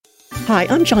Hi,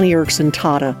 I'm Johnny Erickson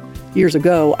Tata. Years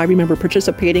ago, I remember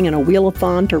participating in a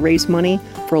wheel-a-thon to raise money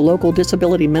for a local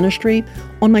disability ministry.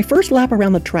 On my first lap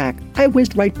around the track, I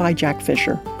whizzed right by Jack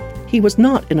Fisher. He was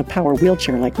not in a power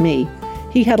wheelchair like me.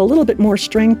 He had a little bit more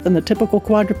strength than the typical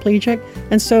quadriplegic,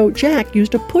 and so Jack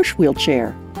used a push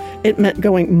wheelchair. It meant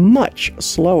going much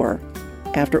slower.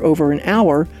 After over an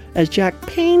hour, as Jack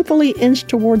painfully inched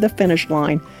toward the finish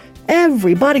line,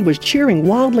 everybody was cheering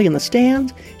wildly in the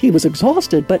stands. He was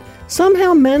exhausted, but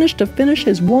somehow managed to finish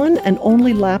his one and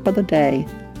only lap of the day.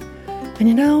 And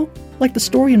you know, like the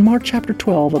story in Mark chapter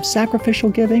 12 of sacrificial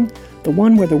giving, the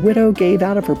one where the widow gave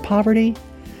out of her poverty,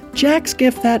 Jack's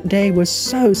gift that day was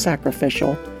so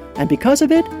sacrificial, and because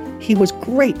of it, he was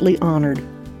greatly honored.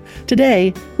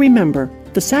 Today, remember,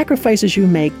 the sacrifices you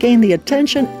make gain the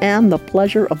attention and the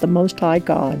pleasure of the Most High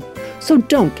God. So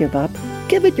don't give up.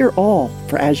 Give it your all,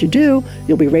 for as you do,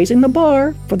 you'll be raising the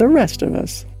bar for the rest of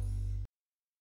us.